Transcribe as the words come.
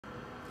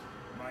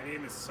My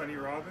name is Sonny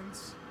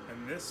Robbins,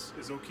 and this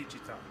is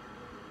Okichitaw.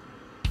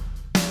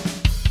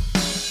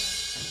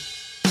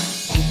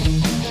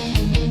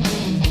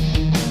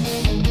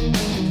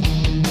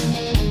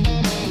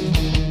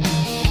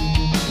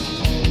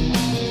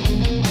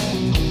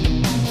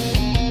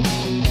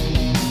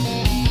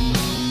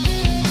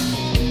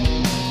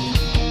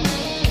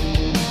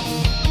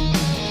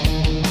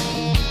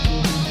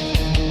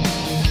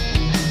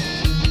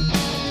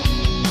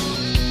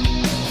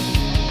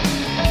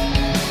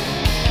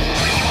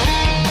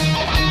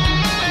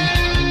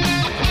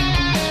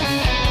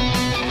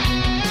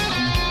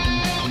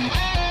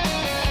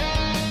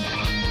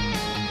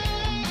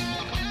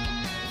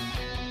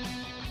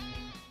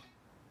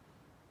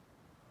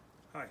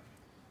 Hi,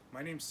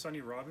 my name is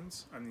Sonny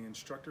Robbins. I'm the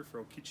instructor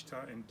for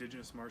Okichitaw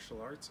Indigenous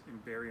Martial Arts in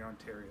Barrie,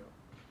 Ontario.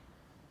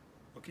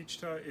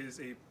 Okichitaw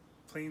is a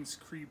Plains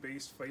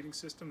Cree-based fighting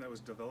system that was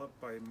developed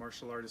by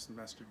martial artist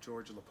Master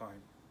George Lapine.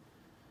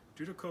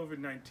 Due to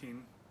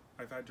COVID-19,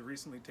 I've had to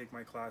recently take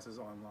my classes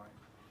online.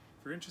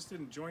 If you're interested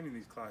in joining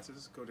these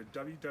classes, go to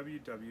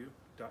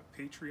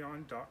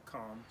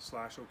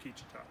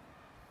www.patreon.com/Okichitaw.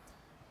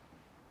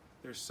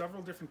 There's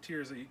several different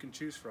tiers that you can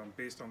choose from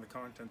based on the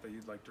content that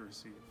you'd like to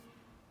receive.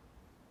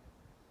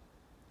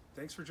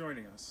 Thanks for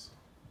joining us,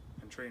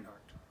 and train hard.